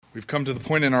We've come to the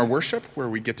point in our worship where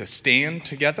we get to stand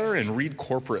together and read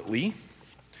corporately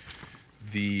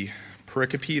the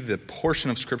pericope, the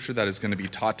portion of Scripture that is going to be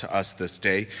taught to us this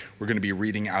day. We're going to be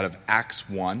reading out of Acts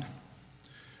 1,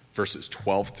 verses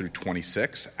 12 through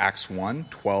 26. Acts 1,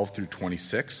 12 through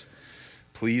 26.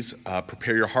 Please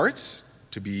prepare your hearts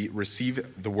to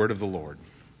receive the word of the Lord.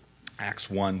 Acts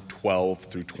 1, 12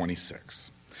 through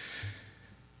 26.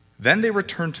 Then they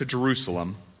returned to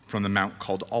Jerusalem from the mount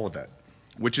called Olivet,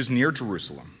 which is near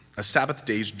Jerusalem, a Sabbath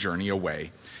day's journey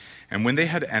away. And when they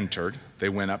had entered, they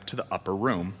went up to the upper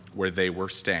room where they were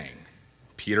staying.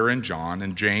 Peter and John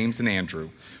and James and Andrew,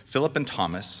 Philip and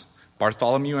Thomas,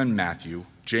 Bartholomew and Matthew,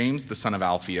 James the son of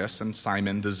Alphaeus and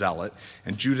Simon the Zealot,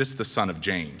 and Judas the son of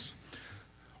James.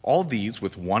 All these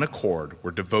with one accord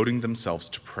were devoting themselves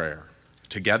to prayer,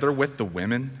 together with the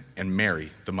women and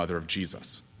Mary, the mother of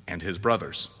Jesus, and his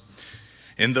brothers.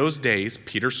 In those days,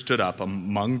 Peter stood up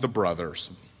among the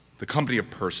brothers. The company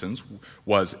of persons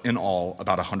was in all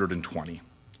about 120,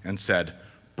 and said,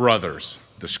 "Brothers,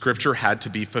 the scripture had to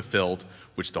be fulfilled,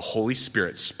 which the Holy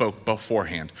Spirit spoke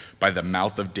beforehand by the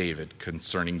mouth of David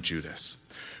concerning Judas,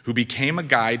 who became a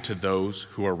guide to those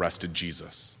who arrested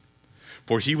Jesus.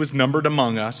 For he was numbered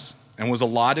among us and was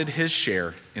allotted his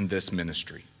share in this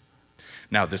ministry.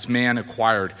 Now this man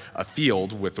acquired a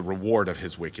field with the reward of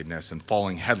his wickedness, and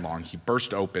falling headlong, he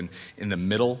burst open in the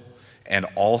middle, and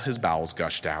all his bowels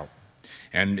gushed out.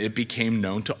 And it became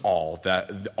known to all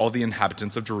the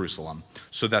inhabitants of Jerusalem,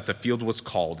 so that the field was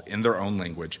called in their own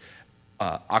language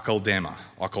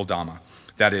Akeldama,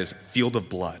 that is, field of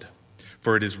blood.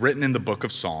 For it is written in the book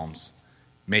of Psalms,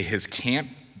 'May his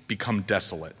camp become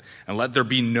desolate, and let there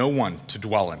be no one to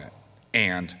dwell in it.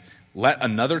 And let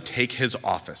another take his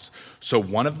office.' So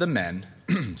one of the men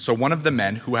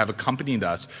who have accompanied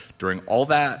us during all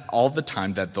the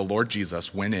time that the Lord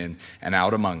Jesus went in and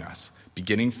out among us,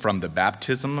 beginning from the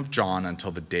baptism of John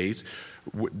until the days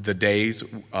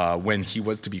when he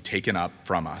was to be taken up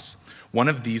from us, one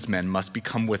of these men must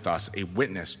become with us a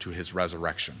witness to his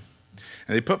resurrection."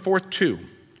 And they put forth two,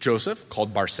 Joseph,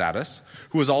 called Barsabbas,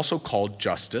 who was also called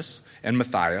Justus, and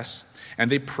Matthias. And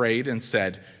they prayed and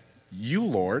said, "You,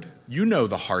 Lord, you know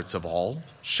the hearts of all.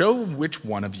 Show which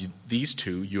one of these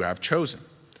two you have chosen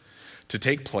to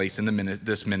take place in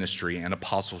this ministry and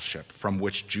apostleship, from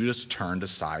which Judas turned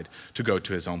aside to go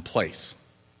to his own place."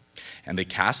 And they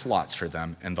cast lots for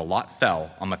them, and the lot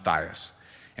fell on Matthias,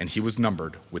 and he was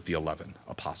numbered with the 11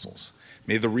 apostles.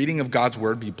 May the reading of God's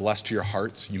word be blessed to your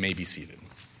hearts. You may be seated.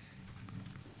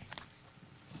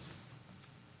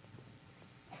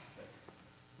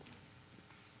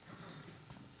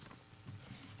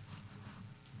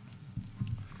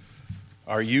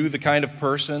 Are you the kind of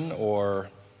person, or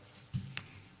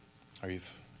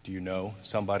do you know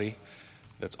somebody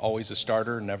that's always a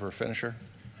starter, never a finisher?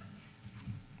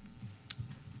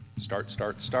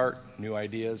 Start, new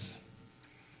ideas,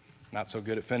 not so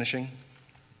good at finishing?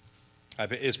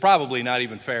 It's probably not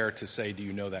even fair to say, do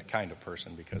you know that kind of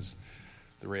person? Because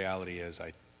the reality is,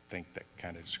 I think that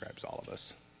kind of describes all of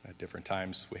us. At different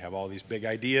times, we have all these big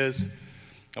ideas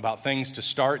about things to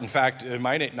start. In fact, it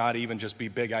might not even just be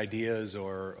big ideas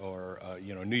or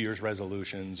New Year's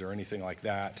resolutions or anything like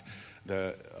that.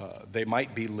 They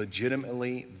might be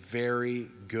legitimately very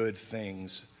good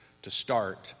things to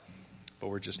start, but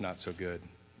we're just not so good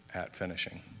at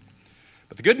finishing.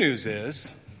 But the good news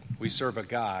is we serve a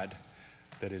God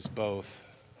that is both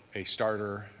a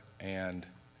starter and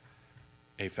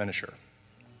a finisher.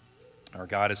 Our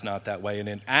God is not that way. And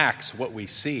in Acts, what we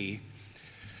see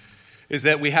is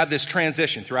that we have this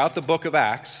transition. Throughout the book of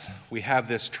Acts, we have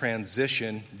this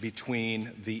transition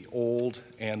between the old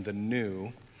and the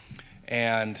new.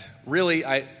 And really,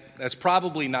 that's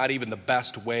probably not even the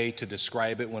best way to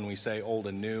describe it when we say old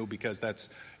and new, because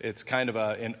it's kind of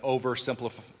an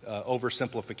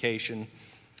oversimplification.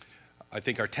 I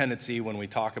think our tendency when we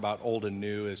talk about old and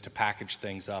new is to package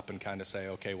things up and kind of say,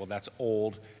 okay, well, that's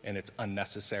old and it's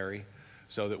unnecessary.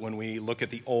 So that when we look at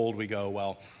the old, we go,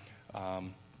 well,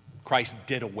 Christ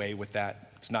did away with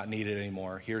that. It's not needed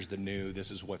anymore. Here's the new.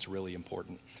 This is what's really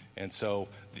important. And so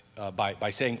by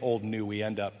saying old and new, we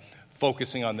end up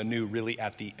focusing on the new really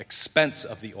at the expense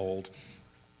of the old.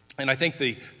 And I think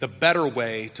the better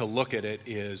way to look at it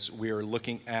is we are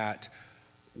looking at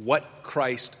what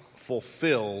Christ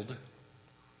fulfilled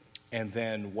and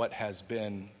then what has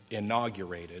been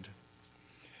inaugurated.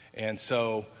 And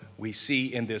so we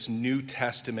see in this New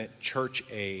Testament church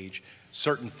age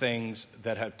certain things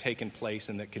that have taken place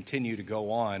and that continue to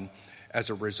go on as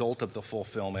a result of the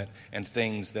fulfillment, and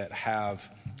things that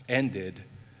have ended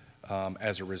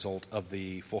as a result of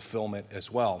the fulfillment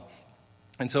as well.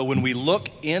 And so when we look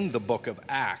in the book of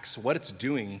Acts, what it's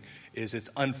doing is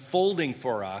it's unfolding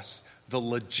for us the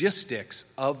logistics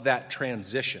of that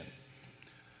transition.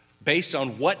 Based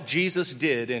on what Jesus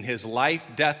did in his life,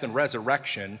 death, and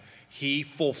resurrection, he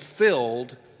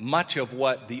fulfilled much of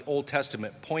what the Old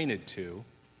Testament pointed to,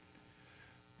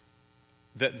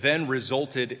 that then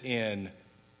resulted in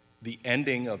the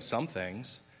ending of some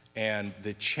things and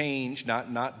the change,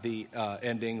 not the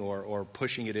ending or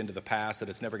pushing it into the past, that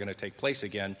it's never going to take place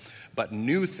again, but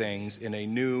new things in a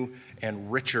new and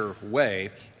richer way.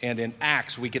 And in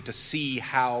Acts, we get to see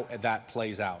how that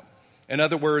plays out. In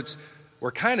other words,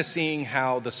 we're kind of seeing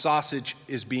how the sausage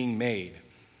is being made.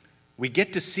 We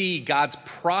get to see God's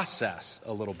process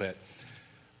a little bit.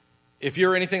 If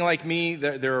you're anything like me,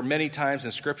 there are many times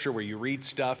in Scripture where you read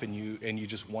stuff and you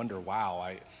just wonder, wow,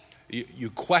 you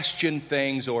question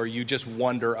things, or you just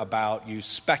wonder about, you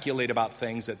speculate about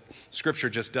things that Scripture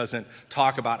just doesn't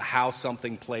talk about how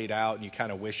something played out, and you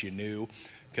kind of wish you knew,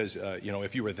 because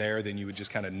if you were there, then you would just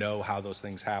kind of know how those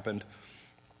things happened.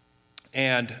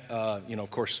 And of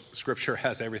course, Scripture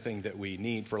has everything that we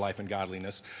need for life and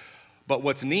godliness. But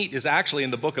what's neat is actually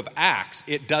in the book of Acts,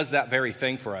 it does that very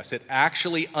thing for us. It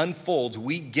actually unfolds.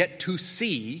 We get to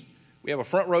see, we have a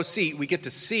front row seat, we get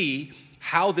to see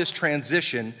how this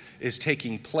transition is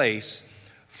taking place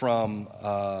from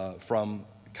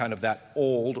kind of that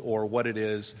old, or what it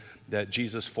is that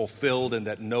Jesus fulfilled and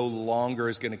that no longer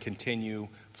is going to continue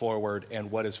forward, and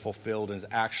what is fulfilled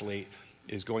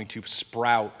is going to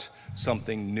sprout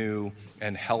something new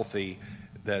and healthy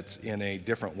that's in a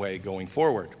different way going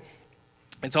forward.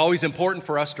 It's always important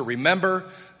for us to remember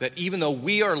that even though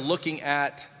we are looking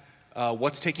at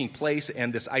what's taking place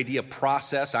and this idea of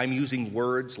process, I'm using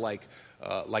words like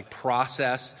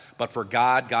process, but for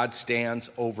God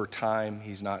stands over time.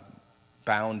 He's not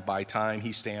bound by time.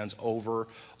 He stands over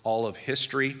all of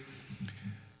history.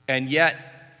 And yet,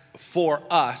 for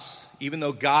us, even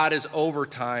though God is over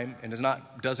time and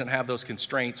doesn't have those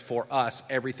constraints, for us,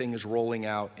 everything is rolling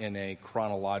out in a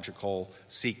chronological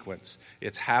sequence.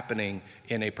 It's happening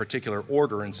in a particular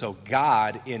order. And so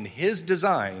God, in his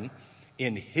design,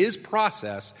 in his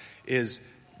process, is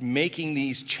making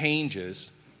these changes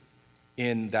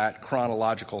in that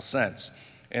chronological sense.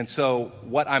 And so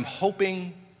what I'm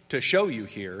hoping to show you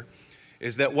here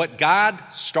is that what God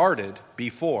started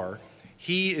before,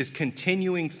 he is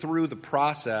continuing through the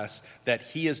process that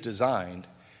he has designed,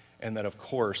 and that, of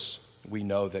course, we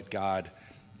know that God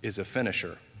is a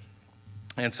finisher.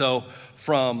 And so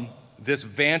from this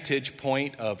vantage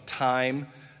point of time,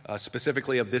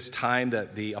 specifically of this time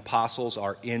that the apostles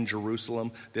are in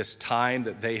Jerusalem, this time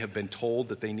that they have been told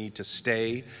that they need to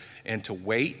stay and to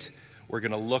wait, we're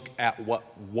going to look at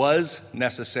what was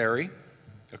necessary,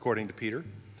 according to Peter,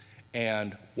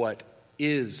 and what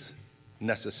is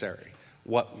necessary.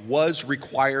 What was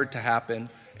required to happen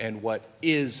and what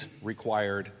is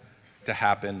required to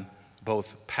happen,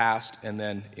 both past and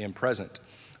then in present.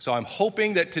 So I'm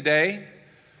hoping that today,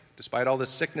 despite all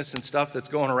this sickness and stuff that's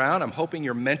going around, I'm hoping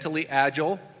you're mentally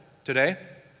agile today,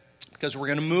 because we're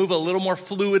going to move a little more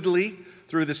fluidly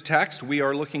through this text. We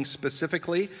are looking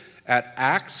specifically at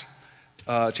Acts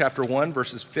chapter 1,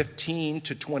 verses 15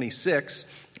 to 26.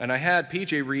 And I had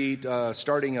PJ read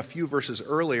starting a few verses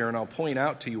earlier, and I'll point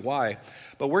out to you why.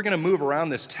 But we're going to move around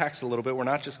this text a little bit. We're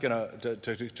not just going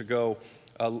to go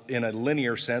in a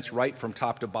linear sense, right from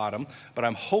top to bottom. But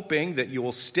I'm hoping that you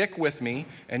will stick with me,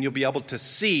 and you'll be able to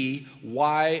see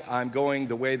why I'm going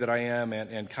the way that I am,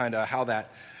 and kind of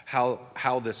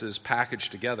how this is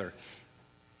packaged together.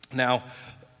 Now,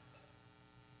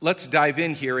 let's dive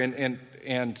in here,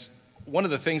 and one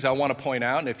of the things I want to point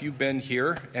out, and if you've been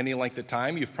here any length of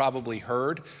time, you've probably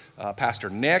heard Pastor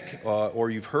Nick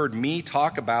or you've heard me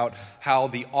talk about how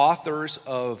the authors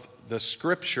of the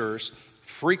Scriptures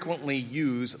frequently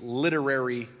use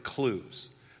literary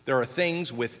clues. There are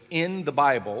things within the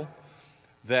Bible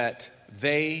that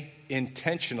they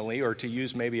intentionally, or to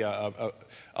use maybe a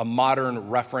modern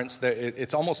reference, that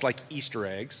it's almost like Easter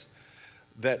eggs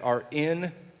that are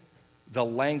in the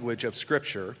language of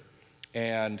Scripture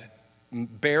and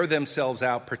bear themselves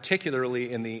out,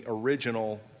 particularly in the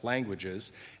original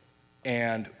languages.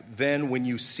 And then when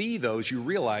you see those, you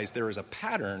realize there is a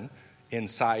pattern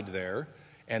inside there,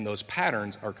 and those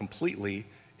patterns are completely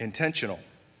intentional.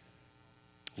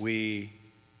 We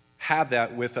have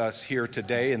that with us here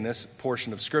today in this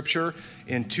portion of Scripture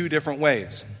in two different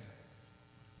ways.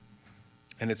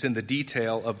 And it's in the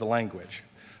detail of the language.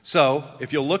 So,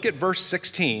 if you'll look at verse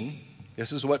 16,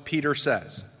 this is what Peter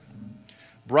says.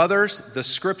 Brothers, the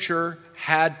Scripture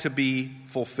had to be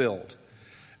fulfilled.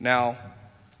 Now,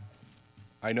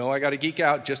 I know I got to geek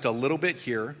out just a little bit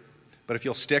here, but if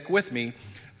you'll stick with me,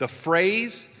 the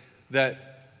phrase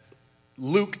that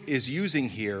Luke is using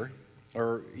here,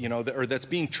 or that's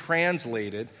being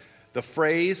translated, the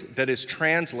phrase that is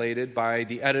translated by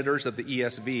the editors of the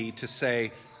ESV to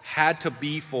say had to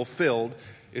be fulfilled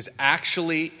is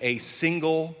actually a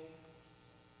single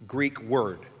Greek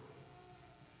word.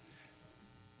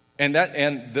 And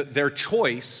their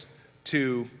choice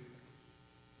to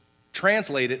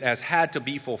translate it as had to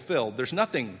be fulfilled, there's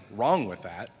nothing wrong with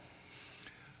that.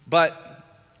 But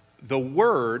the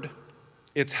word,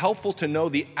 it's helpful to know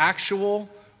the actual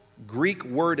Greek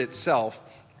word itself,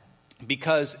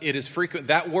 because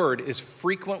that word is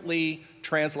frequently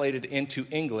translated into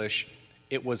English,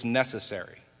 it was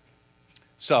necessary.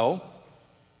 So,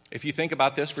 if you think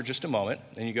about this for just a moment,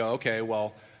 and you go, okay,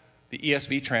 well, the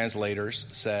ESV translators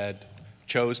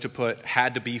chose to put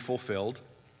had to be fulfilled.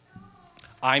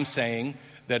 I'm saying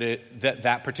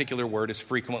that particular word is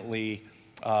frequently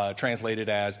translated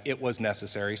as it was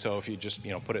necessary. So if you just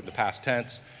put it in the past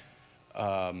tense,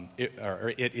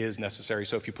 it is necessary.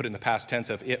 So if you put it in the past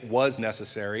tense of it was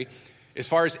necessary, as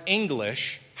far as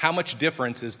English, how much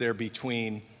difference is there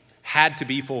between had to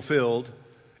be fulfilled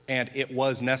and it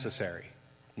was necessary?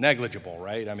 Negligible,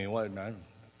 right? I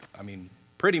mean,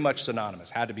 pretty much synonymous.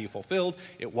 Had to be fulfilled.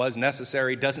 It was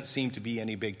necessary. Doesn't seem to be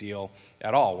any big deal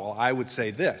at all. Well, I would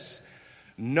say this.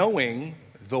 Knowing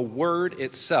the word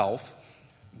itself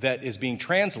that is being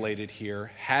translated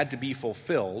here, had to be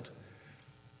fulfilled,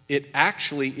 it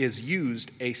actually is used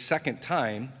a second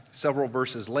time, several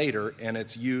verses later, and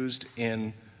it's used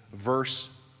in verse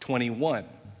 21.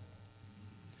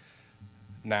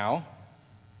 Now,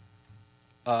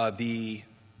 the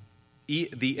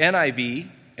NIV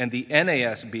and the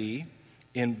NASB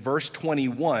in verse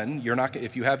 21,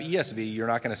 if you have ESV, you're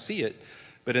not going to see it,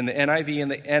 but in the NIV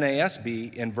and the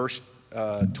NASB in verse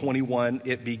 21,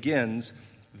 it begins,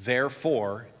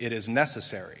 therefore it is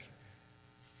necessary,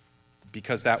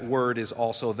 because that word is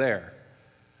also there.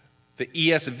 The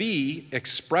ESV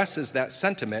expresses that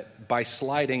sentiment by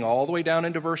sliding all the way down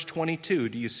into verse 22.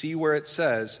 Do you see where it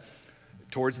says,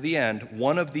 towards the end,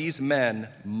 one of these men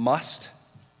must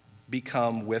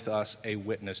become with us a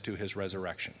witness to his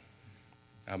resurrection?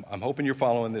 I'm hoping you're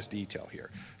following this detail here.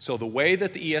 So the way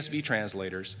that the ESV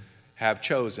translators have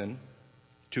chosen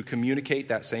to communicate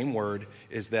that same word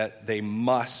is that they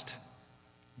must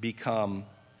become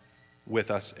with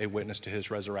us a witness to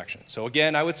his resurrection. So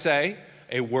again, I would say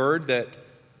a word that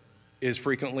is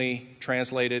frequently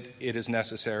translated, it is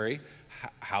necessary.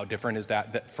 How different is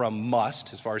that from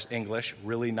must, as far as English?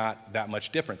 Really not that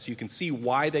much difference. You can see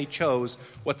why they chose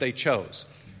what they chose.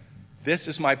 This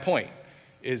is my point,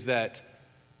 is that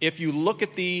if you look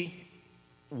at the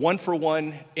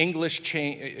one-for-one English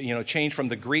change from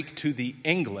the Greek to the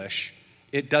English,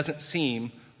 it doesn't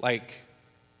seem like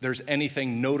there's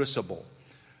anything noticeable.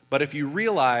 But if you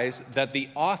realize that the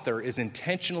author is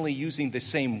intentionally using the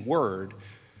same word,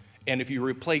 and if you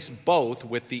replace both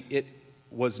with the it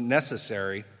was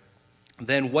necessary,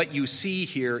 then what you see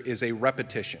here is a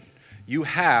repetition. You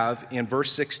have in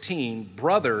verse 16,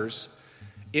 brothers,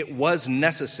 it was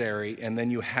necessary, and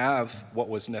then you have what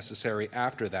was necessary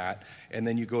after that, and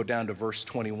then you go down to verse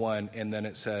 21, and then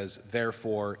it says,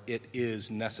 therefore it is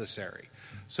necessary.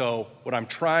 So what I'm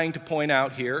trying to point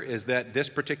out here is that this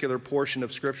particular portion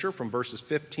of Scripture from verses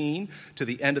 15 to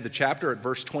the end of the chapter at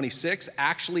verse 26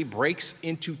 actually breaks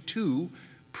into two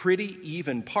pretty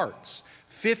even parts.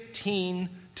 15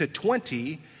 to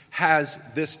 20 has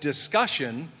this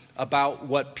discussion about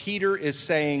what Peter is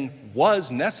saying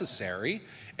was necessary,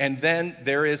 and then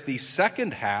there is the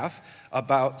second half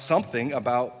about something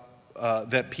about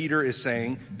that Peter is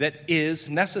saying that is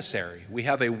necessary. We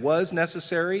have a was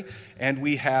necessary and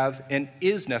we have an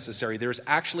is necessary. There's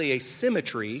actually a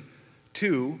symmetry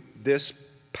to this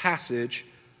passage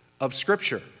of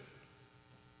Scripture.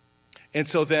 And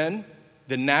so then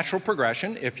the natural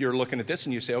progression, if you're looking at this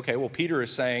and you say, okay, well, Peter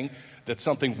is saying that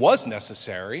something was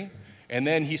necessary, and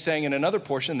then he's saying in another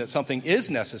portion that something is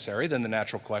necessary, then the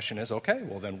natural question is, okay,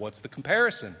 well, then what's the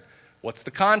comparison? What's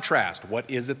the contrast? What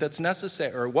is it that's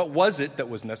necessary? Or what was it that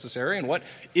was necessary? And what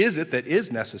is it that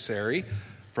is necessary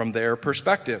from their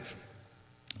perspective?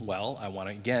 Well, I want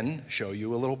to again show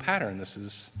you a little pattern. This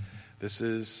is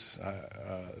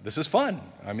fun.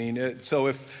 I mean, so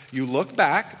if you look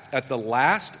back at the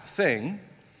last thing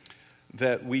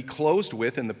that we closed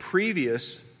with in the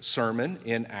previous sermon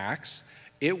in Acts,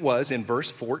 it was in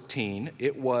verse 14.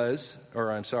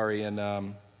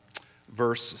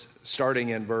 Starting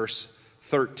in verse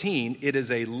 13, it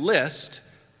is a list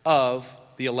of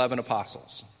the 11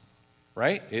 apostles,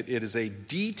 right? It is a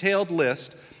detailed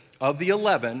list of the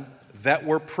 11 that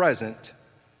were present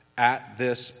at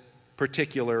this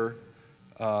particular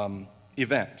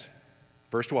event.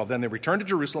 Verse 12, then they returned to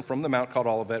Jerusalem from the mount called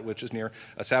Olivet, which is near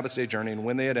a Sabbath day journey, and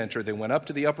when they had entered, they went up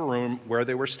to the upper room where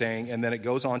they were staying, and then it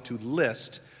goes on to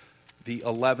list the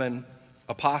 11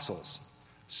 apostles.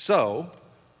 So,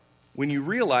 when you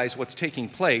realize what's taking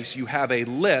place, you have a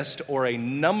list or a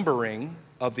numbering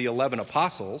of the 11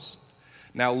 apostles.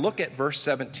 Now look at verse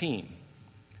 17.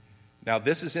 Now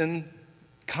this is in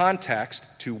context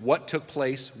to what took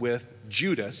place with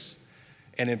Judas,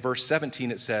 and in verse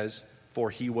 17 it says, for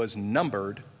he was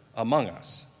numbered among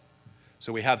us.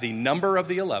 So we have the number of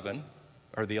the 11,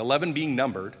 or the 11 being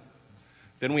numbered.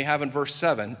 Then we have in verse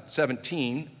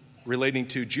 17, relating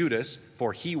to Judas,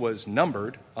 for he was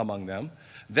numbered among them.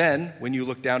 Then, when you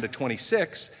look down to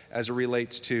 26, as it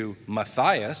relates to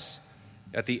Matthias,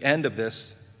 at the end of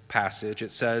this passage,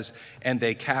 it says, and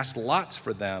they cast lots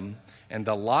for them, and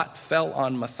the lot fell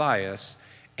on Matthias,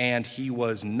 and he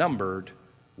was numbered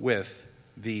with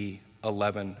the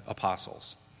 11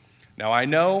 apostles. Now, I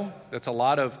know that's a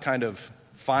lot of kind of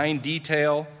fine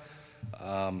detail.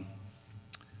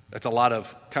 That's a lot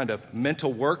of kind of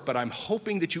mental work, but I'm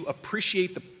hoping that you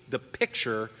appreciate the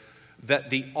picture that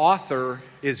the author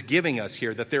is giving us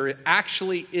here, that there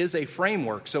actually is a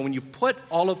framework. So when you put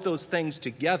all of those things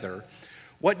together,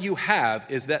 what you have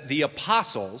is that the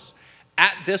apostles,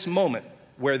 at this moment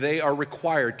where they are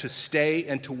required to stay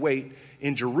and to wait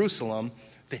in Jerusalem,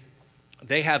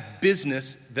 they have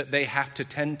business that they have to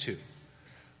tend to.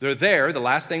 They're there. The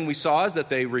last thing we saw is that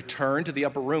they returned to the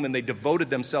upper room and they devoted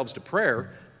themselves to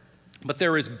prayer. But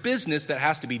there is business that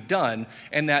has to be done,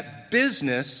 and that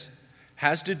business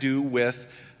has to do with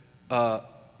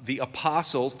the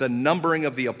apostles, the numbering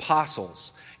of the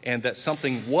apostles, and that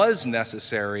something was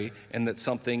necessary and that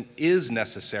something is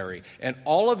necessary. And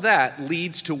all of that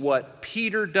leads to what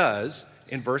Peter does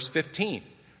in verse 15.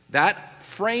 That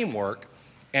framework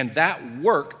and that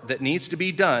work that needs to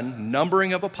be done,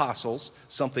 numbering of apostles,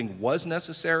 something was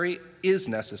necessary, is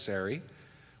necessary.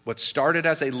 What started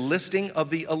as a listing of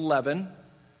the 11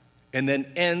 and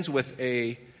then ends with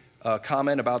a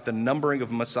comment about the numbering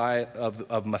of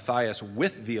Matthias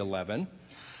with the 11.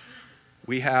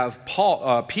 We have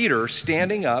Peter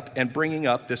standing up and bringing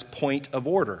up this point of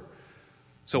order.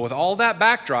 So with all that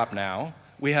backdrop now,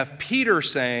 we have Peter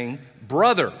saying,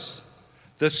 brothers,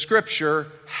 the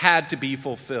scripture had to be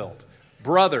fulfilled.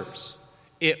 Brothers,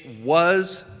 it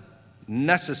was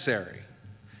necessary.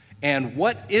 And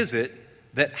what is it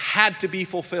that had to be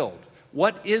fulfilled?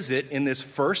 What is it in this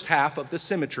first half of the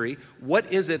symmetry?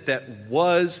 What is it that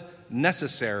was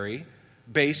necessary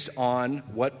based on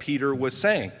what Peter was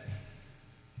saying?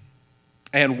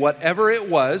 And whatever it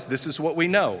was, this is what we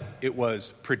know. It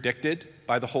was predicted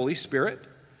by the Holy Spirit,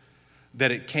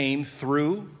 that it came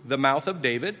through the mouth of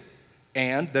David,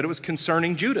 and that it was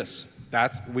concerning Judas.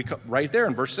 That's right there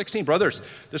in verse 16. Brothers,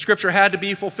 the scripture had to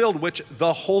be fulfilled, which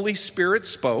the Holy Spirit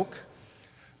spoke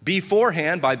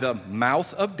beforehand by the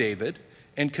mouth of David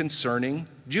and concerning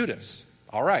Judas.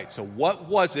 All right, so what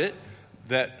was it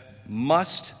that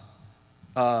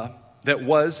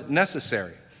was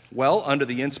necessary? Well, under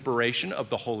the inspiration of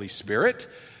the Holy Spirit,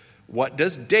 what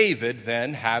does David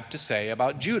then have to say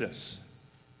about Judas?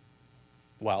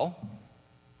 Well,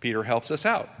 Peter helps us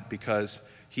out because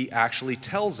he actually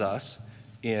tells us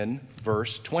in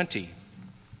verse 20.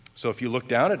 So if you look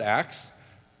down at Acts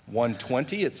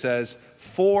 1:20, it says,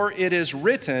 for it is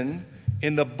written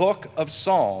in the book of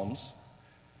Psalms,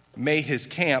 may his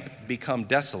camp become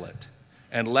desolate,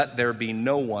 and let there be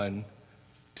no one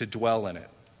to dwell in it.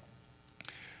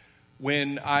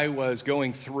 When I was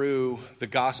going through the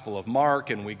Gospel of Mark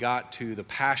and we got to the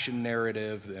Passion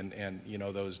narrative and you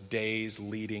know those days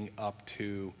leading up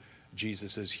to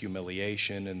Jesus'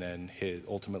 humiliation and then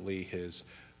ultimately his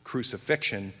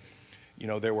crucifixion, you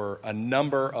know, there were a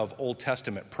number of Old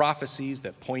Testament prophecies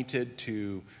that pointed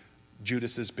to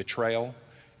Judas's betrayal.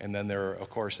 And then there, of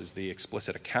course, is the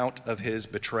explicit account of his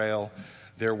betrayal.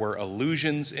 There were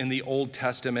allusions in the Old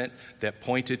Testament that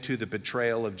pointed to the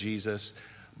betrayal of Jesus.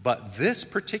 But this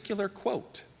particular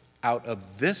quote out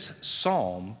of this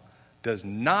psalm does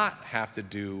not have to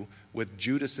do with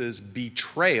Judas's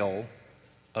betrayal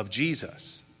of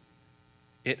Jesus.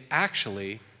 It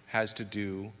actually has to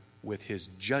do with his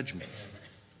judgment.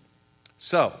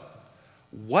 So,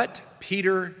 what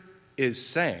Peter is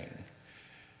saying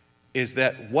is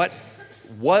that what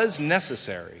was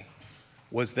necessary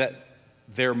was that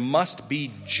there must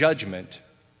be judgment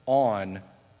on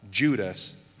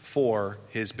Judas for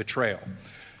his betrayal.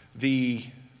 The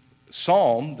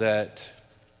psalm that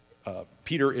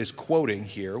Peter is quoting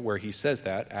here, where he says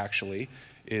that actually,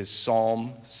 is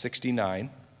Psalm 69.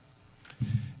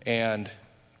 And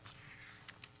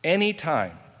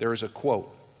Anytime there is a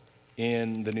quote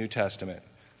in the New Testament,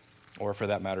 or for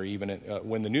that matter, even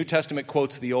when the New Testament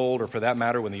quotes the Old, or for that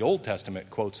matter, when the Old Testament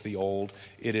quotes the Old,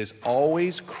 it is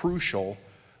always crucial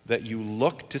that you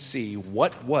look to see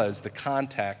what was the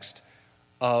context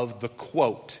of the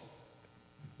quote.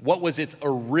 What was its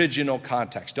original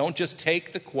context? Don't just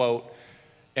take the quote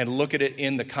and look at it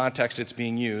in the context it's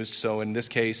being used. So in this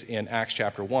case, in Acts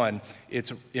chapter 1,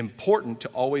 it's important to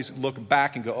always look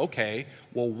back and go, okay,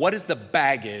 well, what is the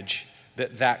baggage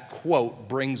that quote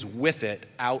brings with it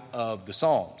out of the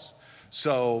Psalms?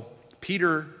 So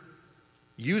Peter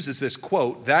uses this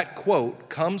quote. That quote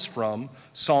comes from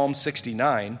Psalm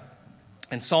 69.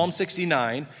 And Psalm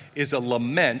 69 is a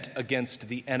lament against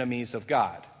the enemies of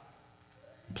God.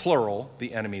 Plural,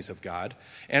 the enemies of God.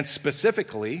 And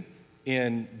specifically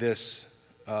in this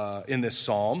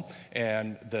psalm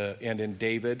and in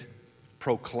David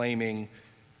proclaiming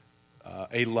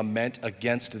a lament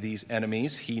against these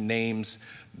enemies, he names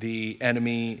the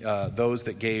enemy those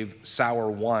that gave sour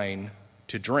wine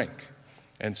to drink.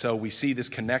 And so we see this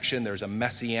connection. There's a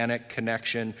messianic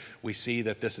connection. We see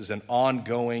that this is an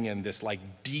ongoing and this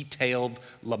detailed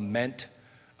lament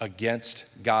against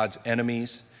God's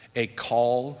enemies, a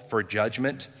call for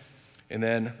judgment. And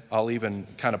then I'll even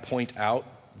kind of point out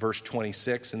verse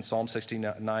 26 in Psalm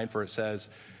 69, for it says,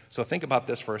 so think about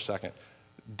this for a second.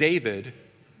 David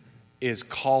is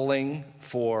calling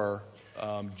for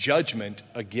judgment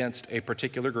against a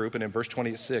particular group. And in verse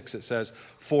 26 it says,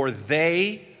 for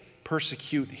they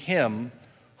persecute him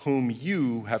whom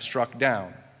you have struck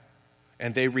down,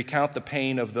 and they recount the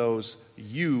pain of those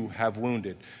you have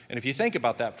wounded. And if you think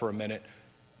about that for a minute,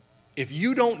 if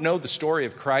you don't know the story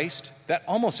of Christ, that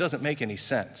almost doesn't make any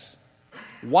sense.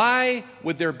 Why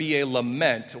would there be a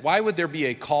lament? Why would there be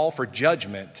a call for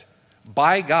judgment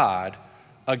by God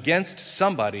against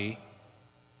somebody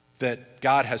that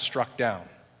God has struck down?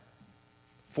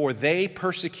 For they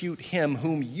persecute him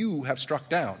whom you have struck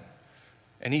down.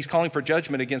 And he's calling for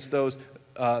judgment against those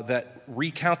that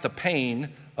recount the pain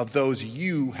of those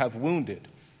you have wounded.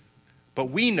 But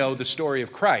we know the story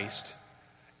of Christ,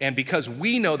 and because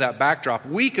we know that backdrop,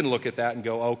 we can look at that and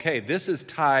go, okay, this is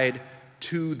tied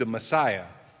to the Messiah.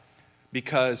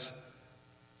 Because,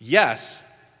 yes,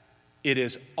 it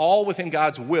is all within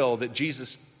God's will that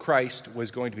Jesus Christ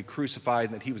was going to be crucified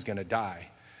and that he was going to die.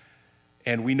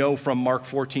 And we know from Mark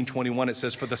 14:21, it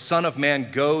says, for the Son of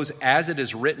Man goes as it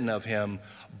is written of him,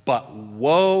 but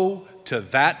woe to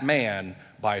that man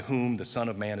by whom the Son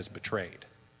of Man is betrayed.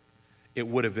 It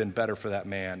would have been better for that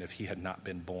man if he had not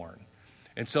been born.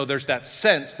 And so there's that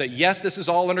sense that, yes, this is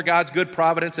all under God's good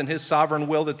providence and his sovereign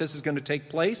will that this is going to take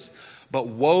place, but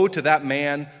woe to that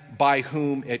man by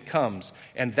whom it comes.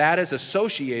 And that is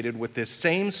associated with this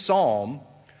same psalm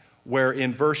where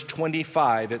in verse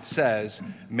 25 it says,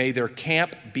 may their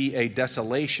camp be a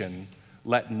desolation,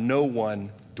 let no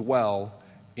one dwell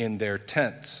in their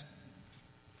tents.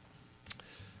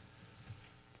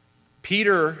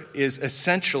 Peter is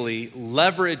essentially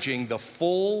leveraging the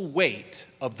full weight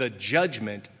of the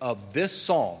judgment of this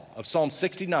psalm, of Psalm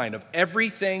 69, of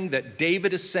everything that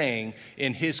David is saying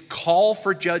in his call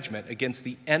for judgment against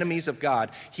the enemies of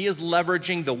God. He is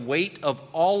leveraging the weight of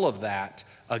all of that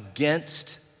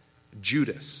against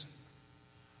Judas.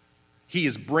 He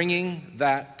is bringing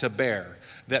that to bear,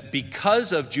 that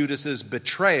because of Judas's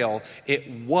betrayal, it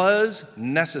was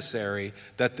necessary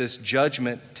that this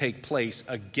judgment take place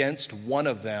against one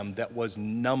of them that was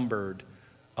numbered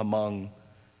among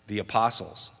the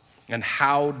apostles. And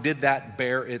how did that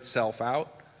bear itself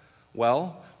out?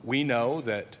 Well, we know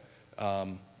that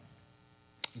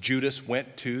Judas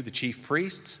went to the chief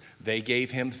priests. They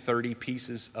gave him 30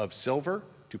 pieces of silver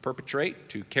to perpetrate,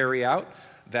 to carry out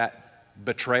that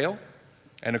betrayal.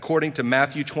 And according to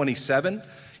Matthew 27,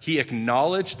 he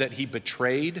acknowledged that he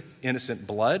betrayed innocent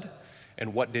blood.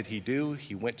 And what did he do?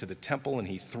 He went to the temple and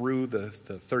he threw the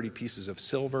 30 pieces of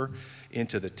silver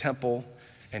into the temple,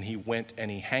 and he went and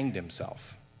he hanged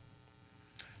himself.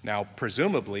 Now,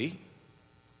 presumably,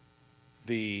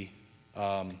 the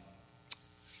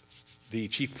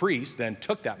chief priests then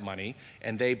took that money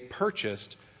and they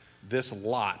purchased this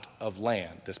lot of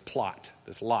land, this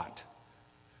lot,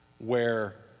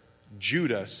 where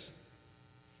Judas,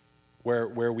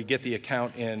 where we get the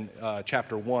account in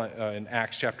chapter 1, in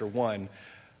Acts chapter 1,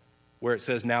 where it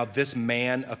says, now this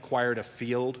man acquired a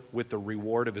field with the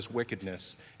reward of his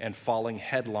wickedness, and falling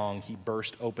headlong, he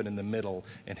burst open in the middle,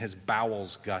 and his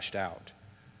bowels gushed out.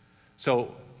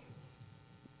 So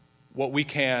what we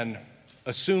can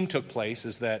assume took place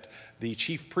is that the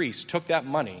chief priests took that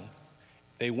money,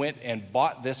 they went and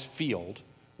bought this field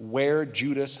where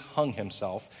Judas hung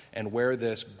himself and where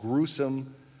this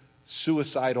gruesome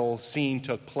suicidal scene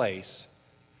took place,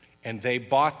 and they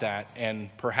bought that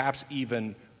and perhaps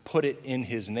even put it in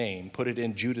his name, put it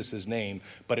in Judas's name,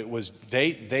 but it was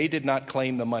they did not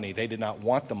claim the money. They did not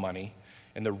want the money.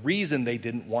 And the reason they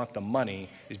didn't want the money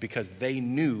is because they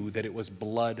knew that it was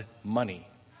blood money.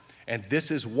 And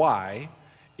this is why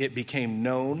it became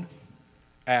known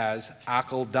as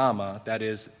Akeldama, that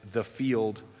is the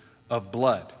field of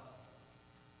blood.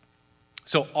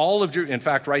 So all of in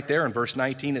fact, right there in verse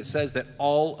 19, it says that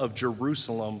all of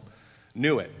Jerusalem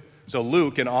knew it. So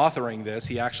Luke, in authoring this,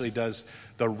 he actually does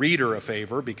the reader a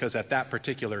favor, because at that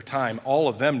particular time, all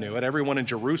of them knew it. Everyone in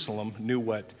Jerusalem knew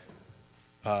what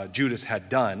Judas had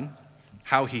done,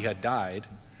 how he had died.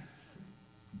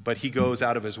 But he goes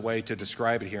out of his way to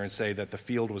describe it here and say that the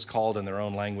field was called in their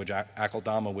own language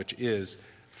Akeldama, which is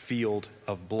field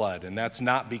of blood. And that's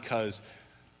not because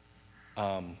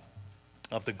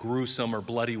of the gruesome or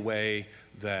bloody way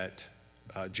that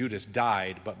Judas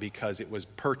died, but because it was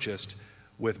purchased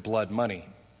with blood money.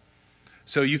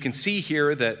 So you can see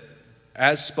here that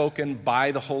as spoken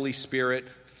by the Holy Spirit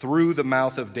through the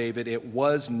mouth of David, it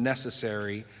was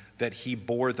necessary that he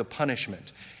bore the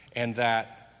punishment, and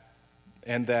that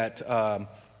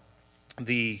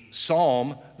the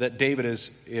psalm that David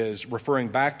is referring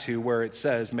back to, where it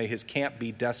says, "May his camp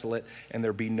be desolate and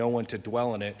there be no one to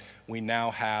dwell in it," we now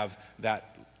have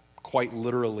that quite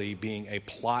literally being a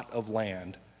plot of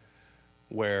land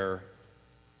where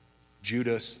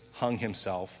Judas hung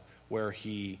himself, where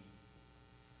he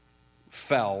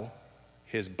fell,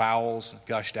 his bowels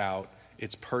gushed out.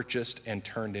 It's purchased and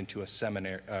turned into a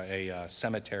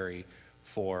cemetery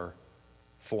for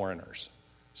foreigners.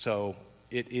 So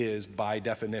it is, by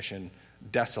definition,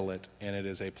 desolate, and it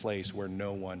is a place where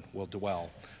no one will dwell.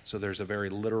 So there's a very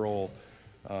literal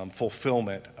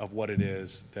fulfillment of what it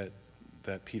is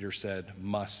that Peter said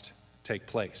must take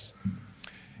place.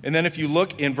 And then if you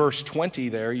look in verse 20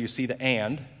 there, you see the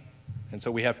and so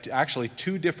we have actually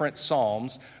two different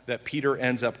psalms that Peter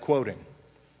ends up quoting.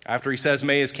 After he says,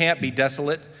 "May his camp be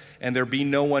desolate and there be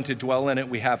no one to dwell in it,"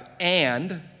 we have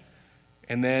and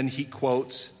then he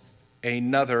quotes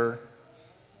another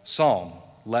psalm,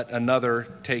 "Let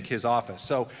another take his office."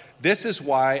 So this is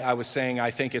why I was saying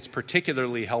I think it's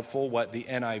particularly helpful what the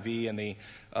NIV and the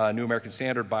New American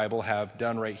Standard Bible have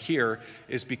done right here,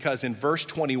 is because in verse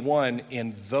 21,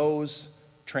 in those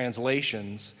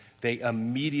translations, they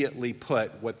immediately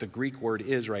put what the Greek word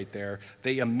is right there.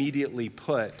 They immediately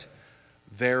put,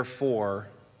 "Therefore,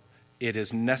 it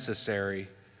is necessary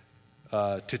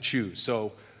to choose."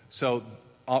 So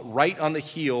right on the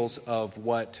heels of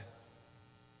what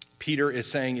Peter is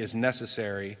saying is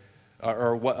necessary,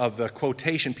 or what of the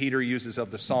quotation Peter uses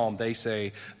of the psalm, they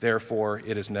say, "Therefore,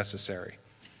 it is necessary."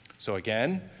 So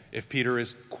again, if Peter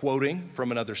is quoting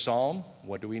from another psalm,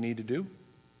 what do we need to do?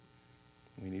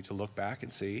 We need to look back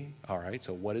and see, all right,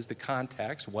 so what is the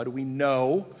context? What do we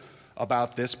know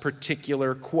about this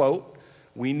particular quote?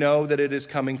 We know that it is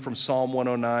coming from Psalm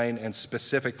 109 and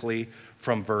specifically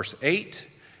from verse 8.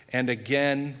 And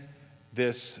again,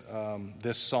 this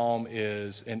psalm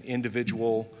is an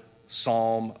individual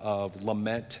psalm of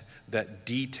lament that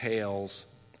details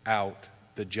out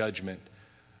the judgment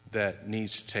that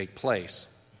needs to take place.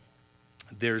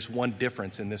 There's one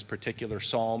difference in this particular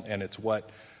psalm, and it's what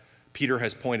Peter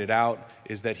has pointed out,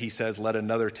 is that he says, "Let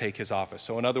another take his office."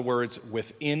 So in other words,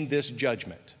 within this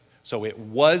judgment, so it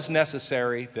was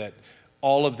necessary that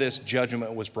all of this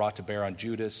judgment was brought to bear on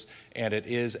Judas, and it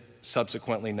is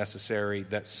subsequently necessary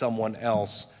that someone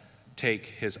else take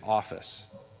his office.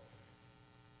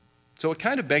 So it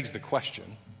kind of begs the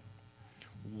question,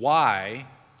 why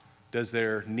does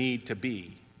there need to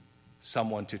be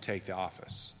someone to take the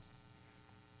office?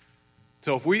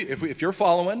 So if you're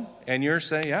following and you're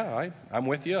saying, "Yeah, I'm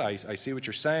with you. I see what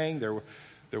you're saying."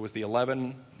 There was the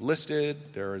 11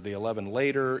 listed. There are the 11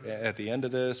 later at the end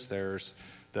of this. There's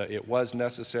the "it was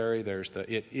necessary." There's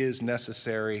the "it is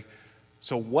necessary."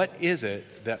 So what is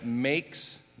it that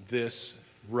makes this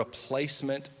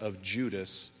replacement of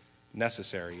Judas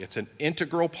necessary? It's an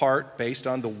integral part based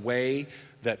on the way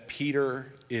that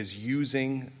Peter is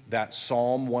using that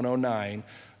Psalm 109.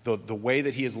 The way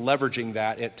that he is leveraging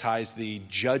that, it ties the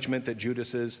judgment that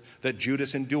Judas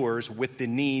endures with the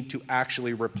need to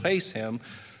actually replace him.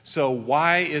 So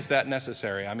why is that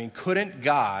necessary? I mean, couldn't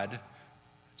God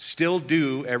still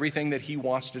do everything that he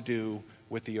wants to do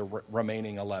with the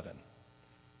remaining 11?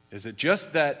 Is it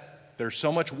just that there's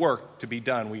so much work to be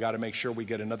done, we got to make sure we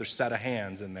get another set of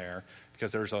hands in there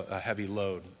because there's a heavy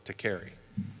load to carry?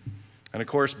 And of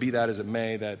course, be that as it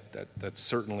may, that's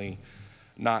certainly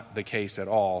not the case at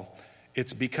all.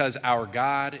 It's because our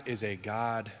God is a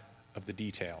God of the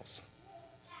details.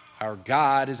 Our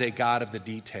God is a God of the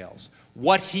details.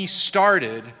 What he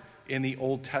started in the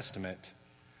Old Testament,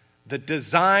 the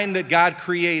design that God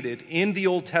created in the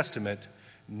Old Testament,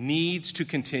 needs to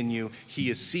continue. He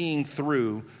is seeing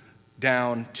through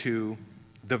down to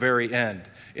the very end.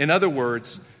 In other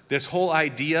words, this whole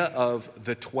idea of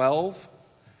the 12,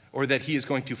 or that he is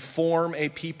going to form a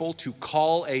people, to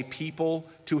call a people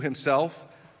to himself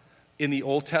in the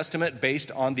Old Testament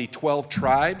based on the 12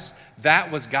 tribes,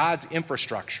 that was God's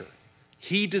infrastructure.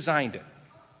 He designed it.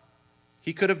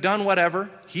 He could have done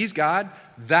whatever. He's God.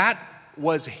 That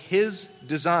was his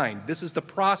design. This is the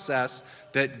process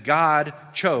that God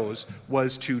chose,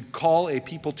 was to call a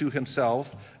people to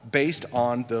himself based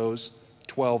on those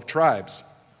 12 tribes.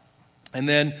 And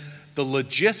then the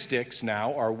logistics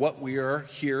now are what we are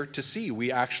here to see.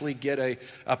 We actually get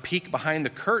a peek behind the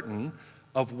curtain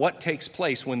of what takes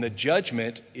place when the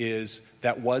judgment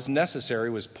that was necessary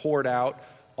was poured out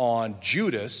on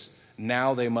Judas.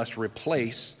 Now they must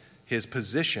replace his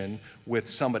position with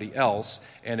somebody else,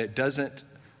 and it doesn't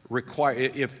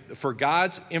require, for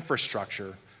God's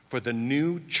infrastructure, for the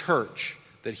new church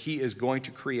that he is going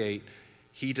to create,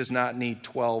 he does not need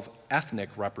 12 ethnic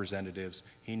representatives.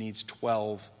 He needs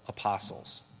 12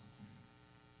 apostles.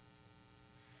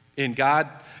 In God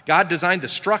designed the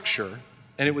structure,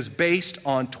 and it was based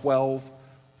on 12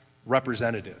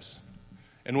 representatives.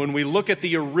 And when we look at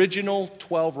the original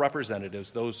 12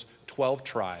 representatives, those 12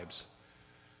 tribes,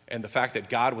 and the fact that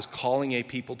God was calling a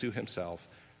people to himself,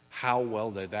 how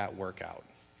well did that work out?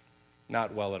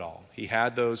 Not well at all. He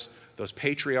had those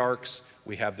patriarchs,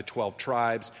 we have the 12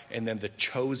 tribes, and then the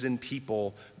chosen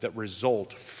people that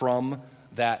result from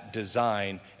that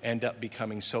design end up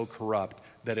becoming so corrupt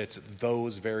that it's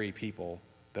those very people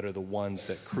that are the ones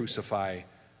that crucify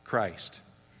Christ.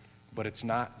 But it's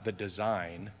not the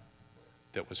design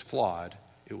that was flawed,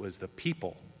 it was the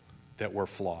people that were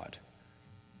flawed.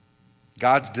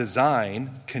 God's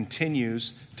design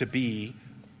continues to be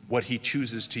what he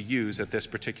chooses to use at this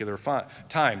particular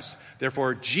times.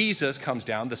 Therefore, Jesus comes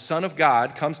down, the Son of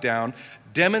God comes down,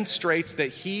 demonstrates that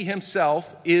he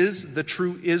himself is the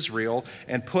true Israel,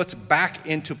 and puts back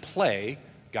into play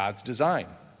God's design.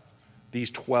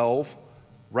 These 12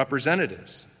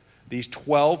 representatives. These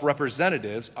 12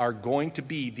 representatives are going to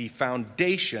be the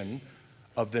foundation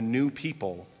of the new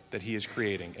people that he is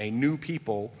creating, a new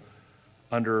people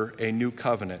under a new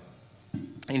covenant.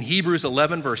 In Hebrews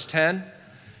 11, verse 10,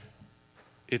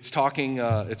 it's talking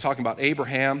about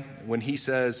Abraham when it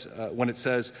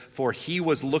says, "For he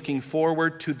was looking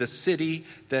forward to the city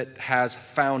that has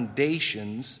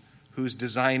foundations, whose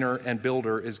designer and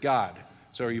builder is God."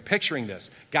 So are you picturing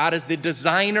this? God is the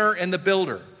designer and the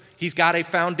builder. He's got a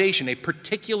foundation, a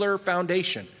particular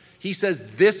foundation. He says,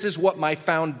 this is what my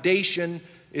foundation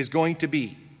is going to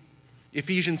be.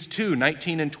 Ephesians 2,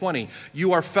 19 and 20.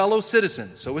 You are fellow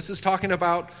citizens. So this is talking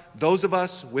about those of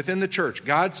us within the church,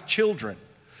 God's children.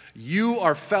 You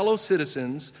are fellow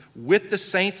citizens with the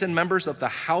saints and members of the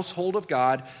household of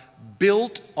God,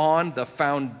 built on the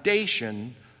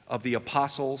foundation of the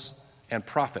apostles and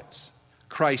prophets,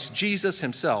 Christ Jesus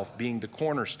himself being the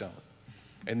cornerstone.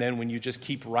 And then when you just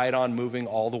keep right on moving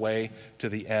all the way to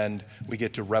the end, we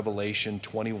get to Revelation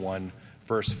 21,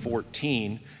 verse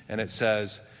 14, and it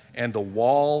says, "And the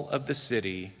wall of the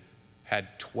city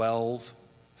had 12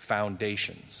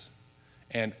 foundations,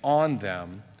 and on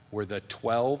them were the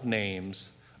 12 names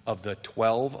of the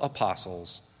 12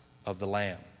 apostles of the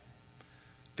Lamb."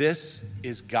 This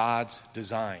is God's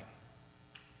design.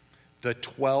 The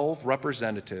 12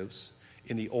 representatives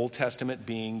in the Old Testament,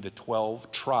 being the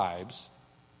 12 tribes,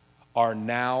 are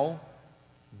now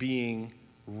being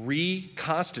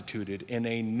reconstituted in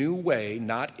a new way,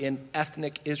 not in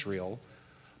ethnic Israel,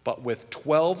 but with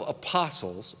 12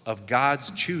 apostles of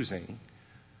God's choosing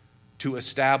to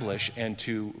establish and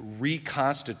to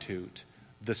reconstitute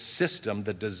the system,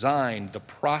 the design, the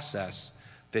process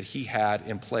that he had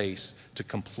in place to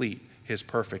complete his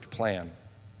perfect plan.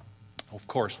 Of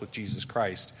course, with Jesus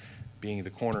Christ being the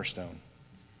cornerstone.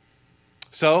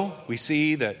 So we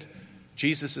see that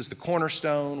Jesus is the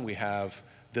cornerstone. We have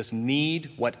this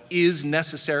need, what is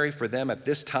necessary for them at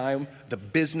this time, the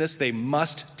business they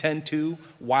must tend to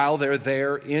while they're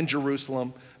there in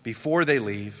Jerusalem before they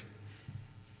leave.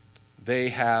 They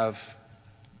have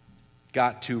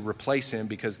got to replace him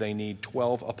because they need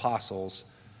 12 apostles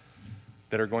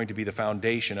that are going to be the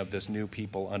foundation of this new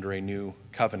people under a new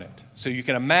covenant. So you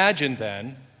can imagine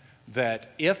then that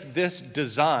if this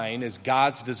design is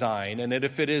God's design, and that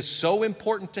if it is so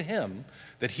important to him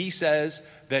that he says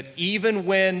that even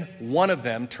when one of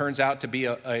them turns out to be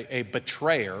a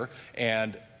betrayer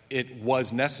and it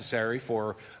was necessary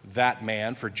for that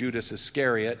man, for Judas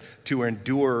Iscariot, to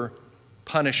endure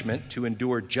punishment, to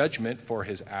endure judgment for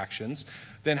his actions,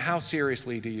 then how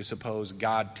seriously do you suppose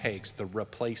God takes the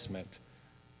replacement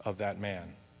of that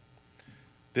man?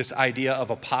 This idea of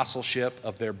apostleship,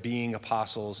 of there being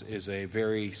apostles, is a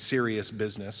very serious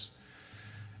business.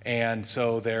 And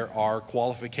so there are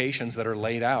qualifications that are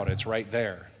laid out. It's right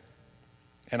there.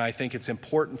 And I think it's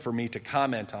important for me to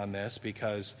comment on this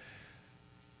because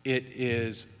it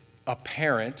is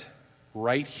apparent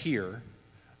right here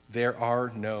there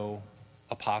are no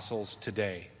apostles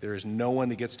today. There is no one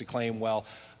that gets to claim, well,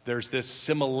 there's this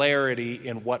similarity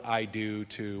in what I do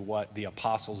to what the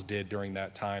apostles did during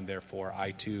that time. Therefore,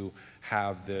 I too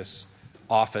have this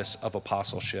office of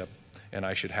apostleship, and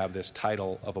I should have this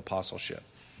title of apostleship.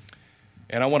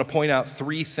 And I want to point out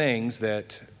three things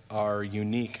that are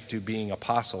unique to being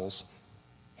apostles.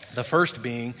 The first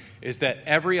being is that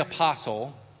every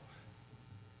apostle,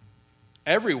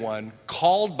 everyone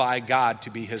called by God to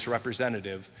be his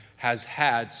representative, has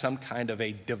had some kind of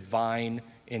a divine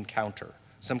encounter,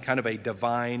 some kind of a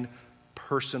divine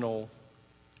personal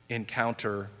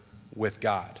encounter with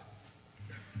God.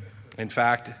 In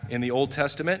fact, in the Old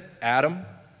Testament, Adam,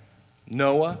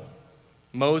 Noah,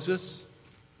 Moses,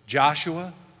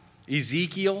 Joshua,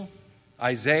 Ezekiel,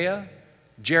 Isaiah,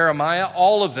 Jeremiah,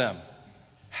 all of them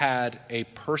had a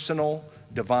personal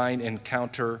divine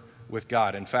encounter with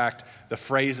God. In fact, the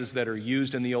phrases that are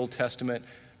used in the Old Testament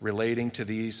relating to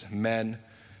these men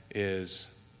is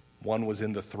one was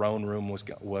in the throne room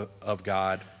of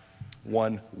God,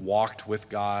 one walked with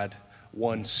God,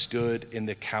 one stood in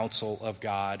the counsel of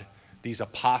God. These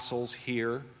apostles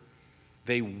here,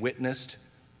 they witnessed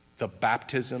the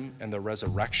baptism and the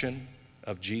resurrection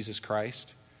of Jesus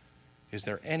Christ. Is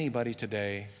there anybody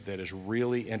today that is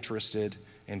really interested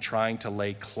in trying to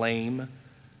lay claim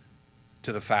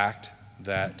to the fact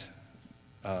that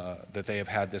they have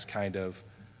had this kind of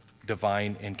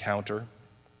divine encounter?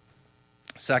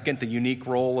 Second, the unique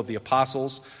role of the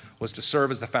apostles was to serve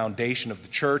as the foundation of the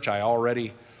church. I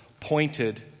already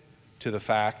pointed to the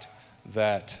fact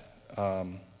that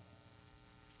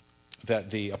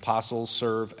the apostles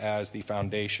serve as the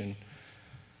foundation.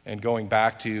 And going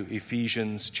back to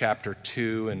Ephesians chapter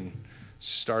 2 and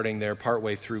starting there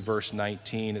partway through verse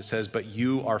 19, it says, "But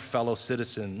you are fellow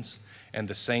citizens and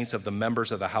the saints of the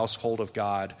members of the household of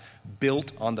God,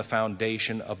 built on the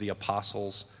foundation of the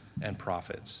apostles and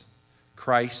prophets,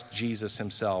 Christ Jesus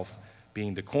himself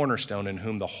being the cornerstone, in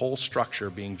whom the whole structure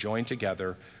being joined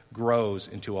together grows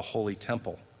into a holy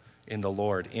temple in the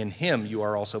Lord. In him you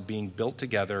are also being built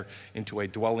together into a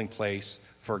dwelling place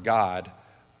for God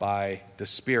by the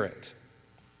Spirit."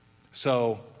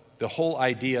 So the whole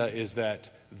idea is that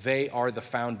they are the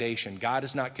foundation. God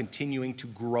is not continuing to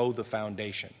grow the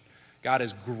foundation. God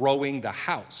is growing the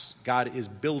house. God is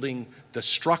building the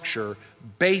structure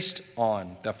based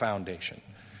on the foundation.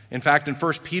 In fact, in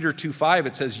 1 Peter 2:5,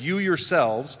 it says, "You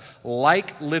yourselves,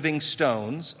 like living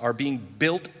stones, are being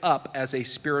built up as a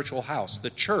spiritual house." The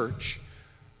church,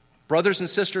 brothers and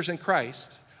sisters in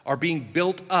Christ, are being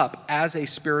built up as a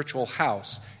spiritual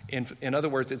house. In other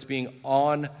words, it's being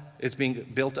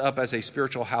built up as a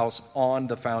spiritual house on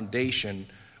the foundation,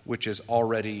 which is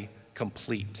already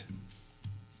complete.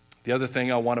 The other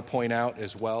thing I want to point out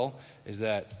as well is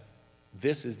that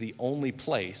this is the only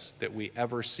place that we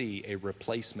ever see a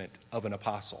replacement of an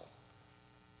apostle.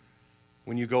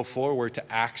 When you go forward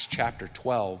to Acts chapter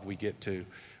 12, we get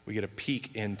a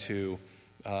peek into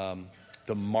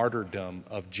the martyrdom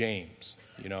of James.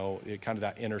 You know, kind of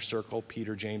that inner circle,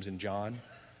 Peter, James, and John.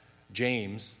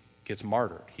 James gets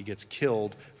martyred. He gets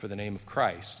killed for the name of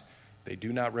Christ. They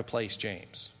do not replace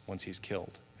James once he's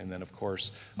killed. And then, of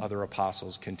course, other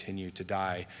apostles continue to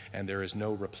die, and there is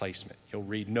no replacement. You'll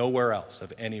read nowhere else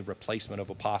of any replacement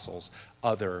of apostles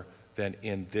other than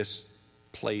in this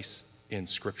place in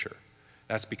Scripture.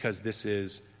 That's because this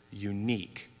is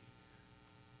unique.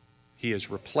 He is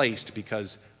replaced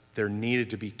because there needed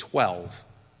to be 12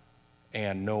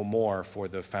 and no more for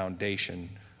the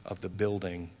foundation of the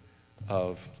building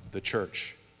of the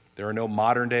church. There are no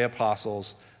modern-day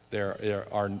apostles.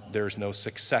 There's no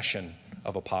succession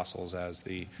of apostles, as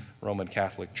the Roman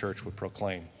Catholic Church would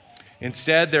proclaim.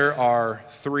 Instead, there are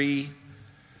 3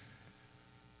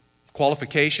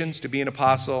 qualifications to be an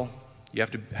apostle. You have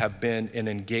to have been an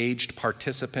engaged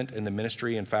participant in the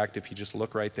ministry. In fact, if you just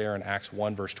look right there in Acts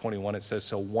 1, verse 21, it says,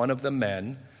 "So one of the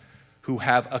men who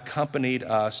have accompanied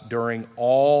us during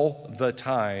all the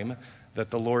time that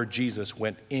the Lord Jesus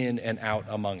went in and out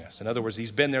among us." In other words,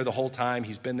 he's been there the whole time.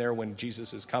 He's been there when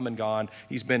Jesus has come and gone.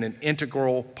 He's been an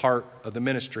integral part of the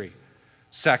ministry.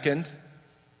 Second,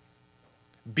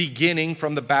 beginning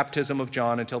from the baptism of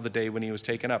John until the day when he was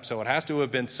taken up. So it has to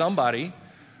have been somebody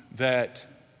that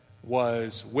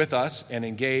was with us and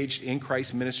engaged in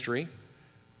Christ's ministry.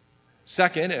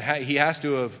 Second, he has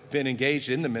to have been engaged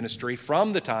in the ministry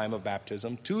from the time of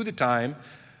baptism to the time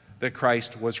that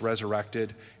Christ was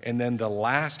resurrected. And then the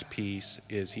last piece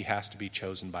is he has to be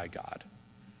chosen by God.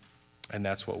 And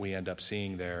that's what we end up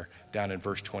seeing there down in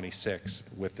verse 26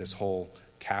 with this whole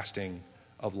casting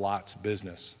of Lot's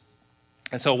business.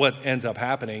 And so what ends up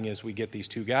happening is we get these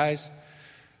two guys.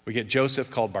 We get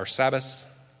Joseph called Barsabbas,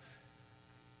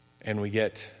 and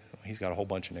he's got a whole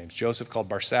bunch of names. Joseph called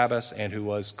Barsabbas, and who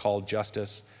was called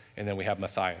Justus, and then we have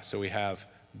Matthias. So we have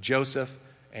Joseph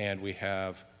and we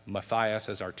have Matthias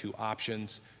as our two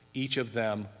options. Each of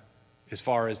them, as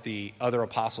far as the other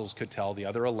apostles could tell, the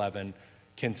other 11,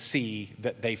 can see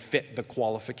that they fit the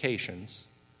qualifications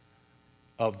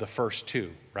of the first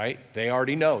two, right? They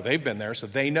already know. They've been there, so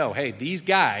they know, hey, these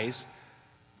guys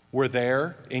were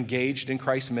there, engaged in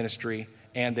Christ's ministry,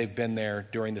 and they've been there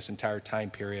during this entire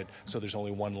time period, so there's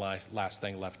only one last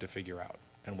thing left to figure out.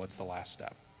 And what's the last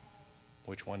step?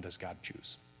 Which one does God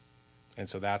choose? And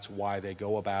so that's why they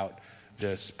go about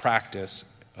this practice,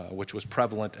 which was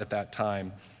prevalent at that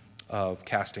time, of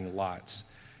casting lots.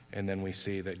 And then we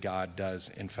see that God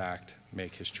does, in fact,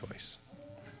 make his choice.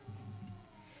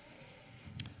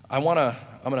 I'm going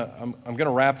to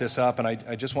wrap this up, and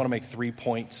I just want to make 3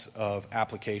 points of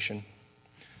application.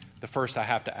 The first I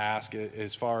have to ask,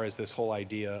 as far as this whole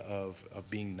idea of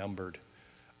being numbered,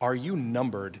 are you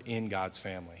numbered in God's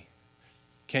family?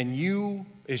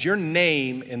 Is your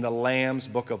name in the Lamb's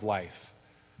Book of Life?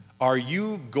 Are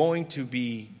you going to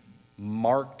be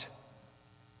marked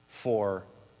for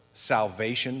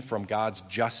salvation from God's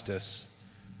justice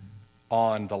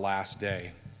on the last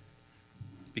day?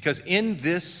 Because in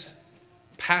this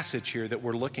passage here that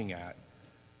we're looking at,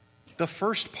 the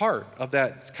first part of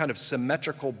that kind of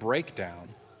symmetrical breakdown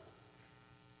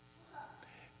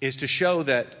is to show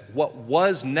that what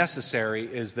was necessary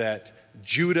is that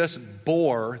Judas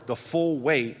bore the full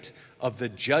weight of the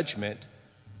judgment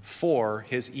for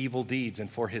his evil deeds and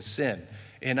for his sin.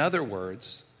 In other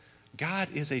words, God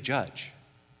is a judge.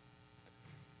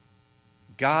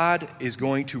 God is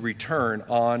going to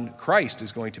return Christ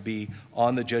is going to be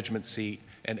on the judgment seat,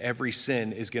 and every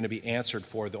sin is going to be answered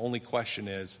for. The only question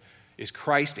is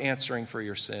Christ answering for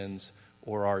your sins,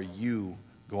 or are you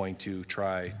going to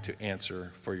try to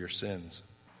answer for your sins?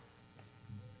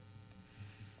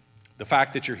 The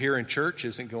fact that you're here in church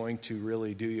isn't going to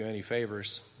really do you any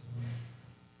favors.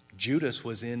 Judas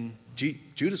was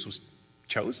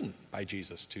chosen by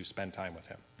Jesus to spend time with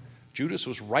him. Judas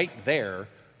was right there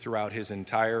throughout his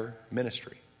entire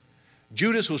ministry.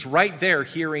 Judas was right there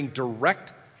hearing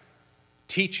direct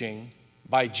teaching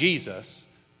by Jesus.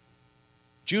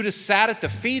 Judas sat at the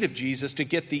feet of Jesus to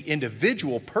get the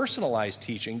individual personalized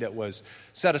teaching that was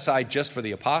set aside just for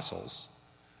the apostles.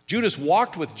 Judas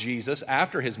walked with Jesus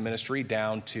after his ministry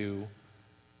down to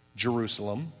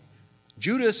Jerusalem.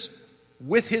 Judas,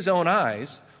 with his own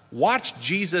eyes, watched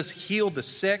Jesus heal the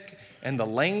sick and the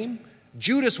lame.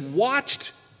 Judas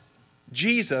watched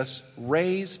Jesus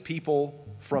raise people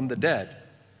from the dead.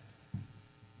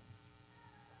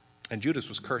 And Judas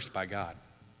was cursed by God.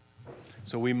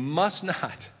 So we must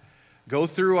not go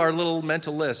through our little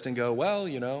mental list and go, well,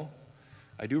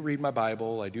 I do read my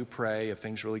Bible, I do pray. If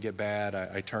things really get bad,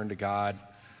 I turn to God.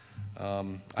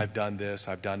 I've done this,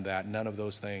 I've done that. None of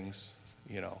those things,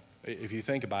 if you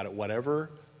think about it, whatever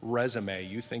resume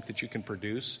you think that you can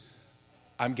produce,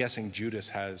 I'm guessing Judas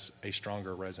has a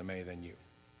stronger resume than you.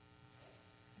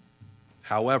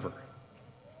 However,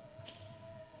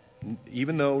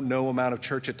 even though no amount of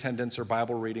church attendance or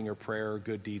Bible reading or prayer or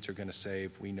good deeds are going to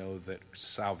save, we know that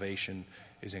salvation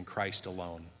is in Christ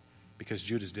alone, because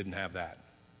Judas didn't have that.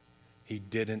 He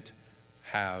didn't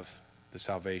have the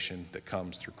salvation that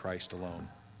comes through Christ alone.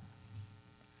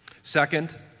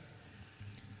 Second,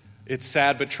 it's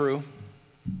sad but true.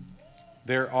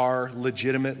 There are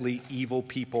legitimately evil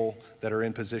people that are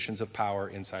in positions of power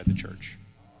inside the church.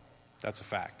 That's a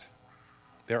fact.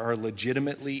 There are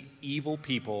legitimately evil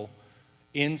people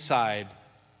inside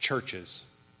churches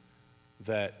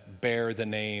that bear the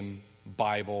name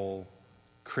Bible,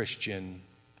 Christian,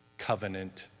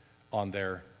 Covenant on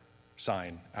their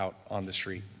sign out on the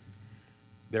street.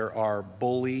 There are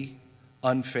bully,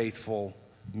 unfaithful,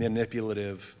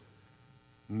 manipulative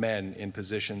men in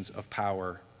positions of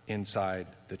power inside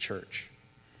the church.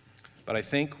 But I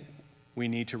think we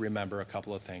need to remember a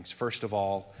couple of things. First of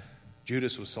all,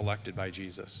 Judas was selected by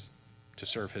Jesus to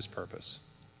serve his purpose.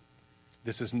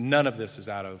 None of this is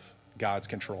out of God's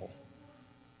control.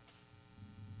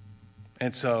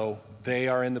 And so they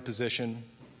are in the position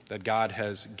that God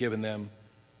has given them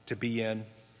to be in,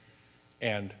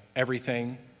 and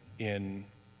everything in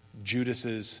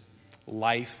Judas's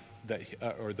life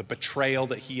or the betrayal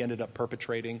that he ended up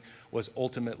perpetrating was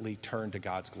ultimately turned to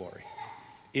God's glory.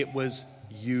 It was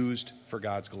used for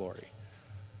God's glory.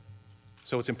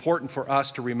 So it's important for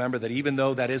us to remember that even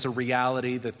though that is a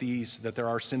reality, that there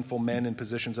are sinful men in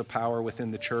positions of power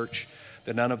within the church,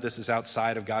 that none of this is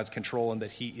outside of God's control and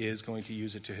that he is going to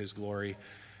use it to his glory.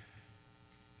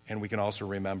 And we can also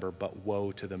remember, but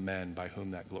woe to the men by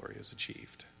whom that glory is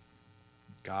achieved.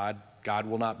 God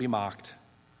will not be mocked.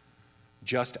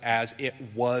 Just as it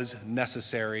was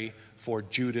necessary for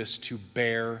Judas to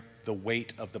bear the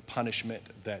weight of the punishment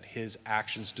that his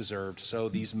actions deserved, so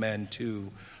these men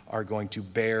too are going to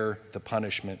bear the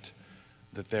punishment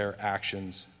that their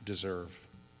actions deserve.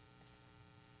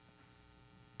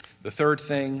 The third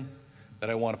thing that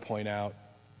I want to point out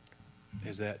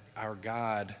is that our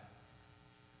God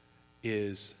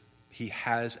he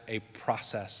has a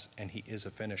process and he is a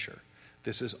finisher.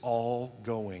 This is all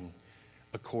going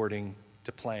according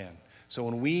to plan. So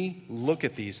when we look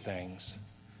at these things,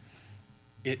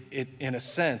 it in a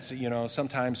sense,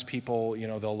 sometimes people,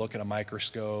 they'll look at a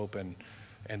microscope and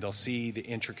they'll see the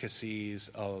intricacies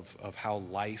of how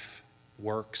life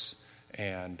works,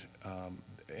 and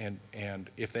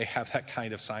if they have that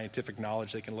kind of scientific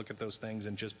knowledge, they can look at those things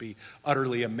and just be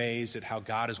utterly amazed at how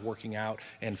God is working out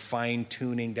and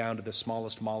fine-tuning down to the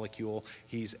smallest molecule.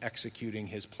 He's executing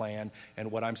his plan.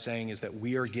 And what I'm saying is that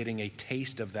we are getting a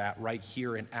taste of that right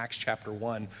here in Acts chapter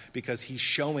 1, because he's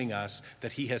showing us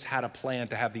that he has had a plan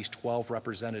to have these 12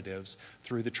 representatives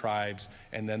through the tribes,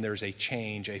 and then there's a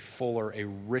change, a fuller, a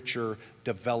richer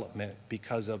development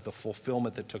because of the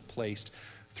fulfillment that took place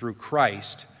through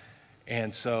Christ.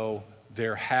 And so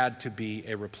there had to be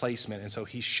a replacement. And so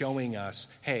he's showing us,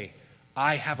 hey,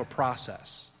 I have a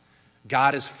process.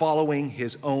 God is following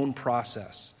his own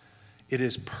process. It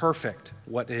is perfect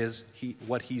what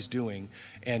he's doing.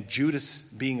 And Judas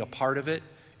being a part of it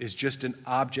is just an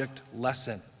object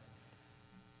lesson.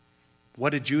 What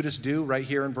did Judas do right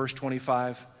here in verse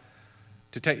 25?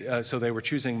 So they were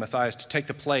choosing Matthias to take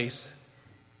the place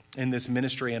in this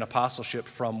ministry and apostleship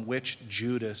from which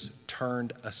Judas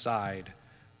turned aside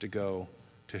to go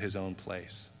to his own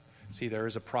place. See, there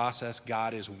is a process.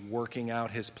 God is working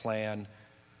out his plan.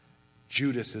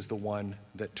 Judas is the one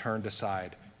that turned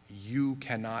aside. You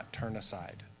cannot turn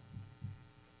aside.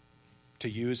 To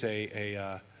use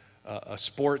a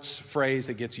sports phrase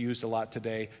that gets used a lot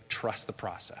today, trust the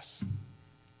process.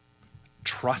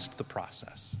 Trust the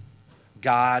process.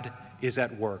 God is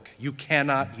at work. You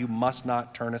must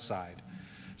not turn aside.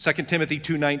 2 Timothy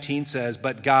 2:19 says,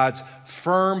 but God's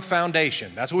firm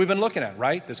foundation, that's what we've been looking at,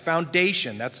 right? This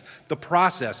foundation, that's the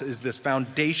process, is this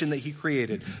foundation that he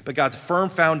created. But God's firm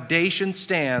foundation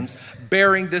stands,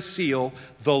 bearing this seal,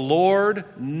 the Lord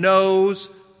knows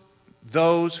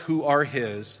those who are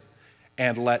his,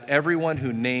 and let everyone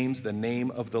who names the name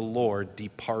of the Lord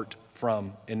depart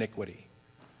from iniquity.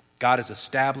 God has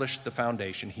established the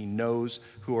foundation. He knows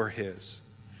who are his.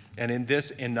 And in this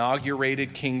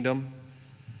inaugurated kingdom,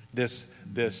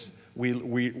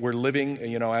 we're living,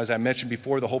 as I mentioned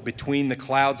before, the whole between the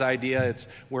clouds idea.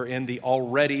 We're in the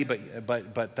already,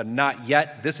 but the not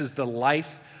yet. This is the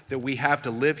life that we have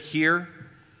to live here.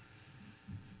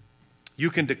 You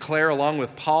can declare along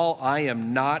with Paul, I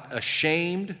am not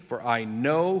ashamed, for I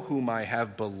know whom I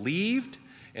have believed,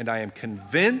 and I am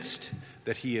convinced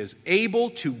that he is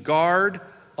able to guard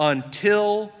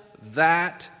until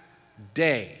that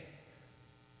day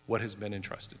what has been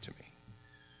entrusted to me.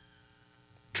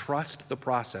 Trust the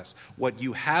process. What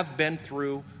you have been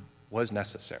through was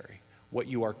necessary. What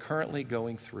you are currently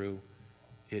going through,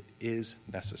 it is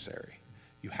necessary.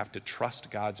 You have to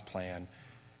trust God's plan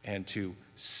and to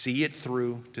see it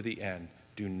through to the end.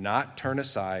 Do not turn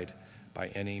aside by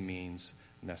any means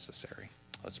necessary.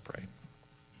 Let's pray.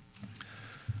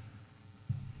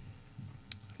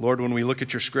 Lord, when we look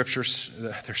at your scriptures,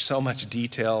 there's so much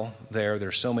detail there.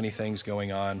 There's so many things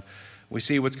going on. We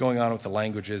see what's going on with the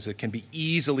languages. It can be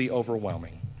easily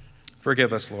overwhelming.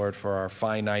 Forgive us, Lord, for our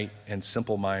finite and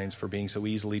simple minds, for being so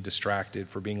easily distracted,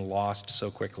 for being lost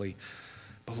so quickly.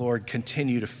 But Lord,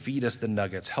 continue to feed us the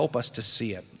nuggets. Help us to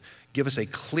see it. Give us a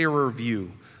clearer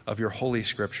view of your holy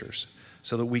scriptures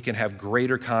so that we can have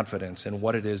greater confidence in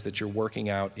what it is that you're working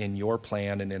out in your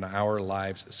plan and in our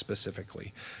lives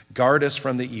specifically. Guard us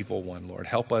from the evil one, Lord.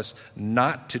 Help us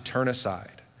not to turn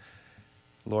aside,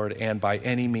 Lord, and by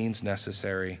any means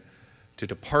necessary to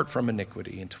depart from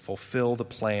iniquity and to fulfill the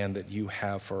plan that you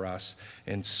have for us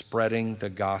in spreading the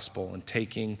gospel and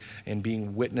taking and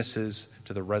being witnesses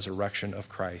to the resurrection of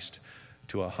Christ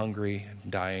to a hungry,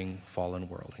 dying, fallen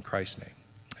world. In Christ's name,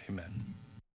 amen.